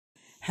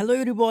Hello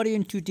everybody,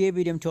 in today's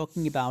video I'm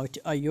talking about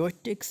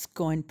iotx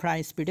coin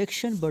price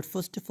prediction. But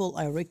first of all,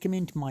 I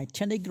recommend my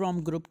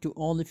Telegram group to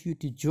all of you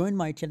to join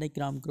my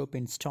Telegram group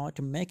and start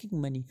making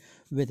money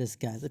with us,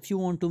 guys. If you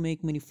want to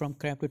make money from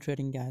crypto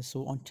trading, guys,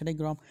 so on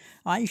Telegram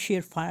I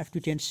share 5 to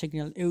 10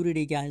 signal every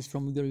day, guys,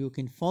 from where you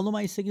can follow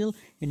my signal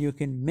and you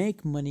can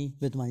make money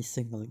with my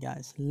signal,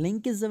 guys.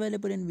 Link is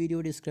available in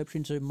video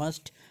description, so you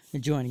must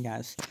join,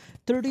 guys.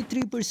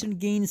 33%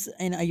 gains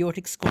in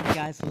iotx coin,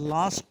 guys.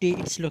 Last day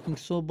it's looking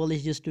so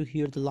bullish. Just to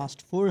hear the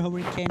last 4-hour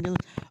candle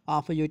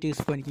of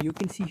iotx coin, you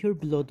can see here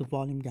below the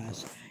volume,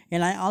 guys.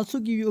 And I also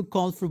give you a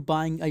call for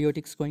buying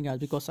iotx coin, guys,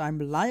 because I'm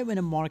live in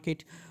a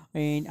market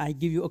and I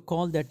give you a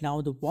call that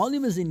now the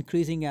volume is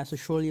increasing, as so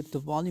surely if the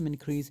volume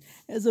increase,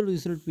 as a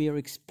result we are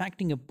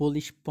expecting a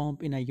bullish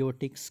pump in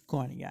iotx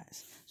coin,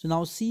 guys. So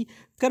now see,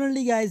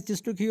 currently, guys,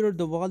 just look here,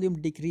 the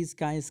volume decrease,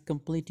 guys,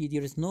 completely.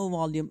 There is no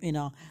volume in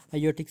a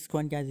iotx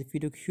coin, guys. If you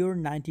look here,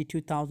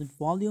 92,000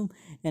 volume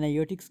in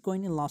iotx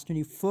coin in last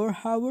 24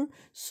 hour.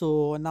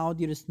 So now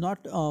there is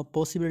not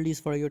possibilities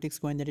for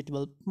iotx coin that it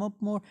will pump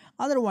more.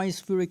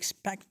 Otherwise we're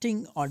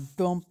expecting a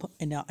dump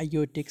in a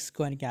iotx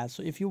coin, guys.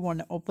 So if you want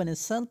to open a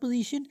sell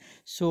position,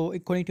 so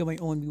according to my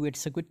own view,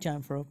 it's a good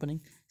time for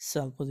opening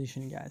sell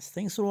position, guys.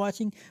 Thanks for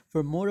watching.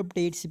 For more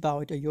updates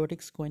about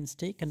iotx coin,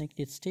 stay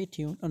connected, stay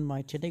tuned on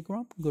my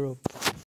Telegram group.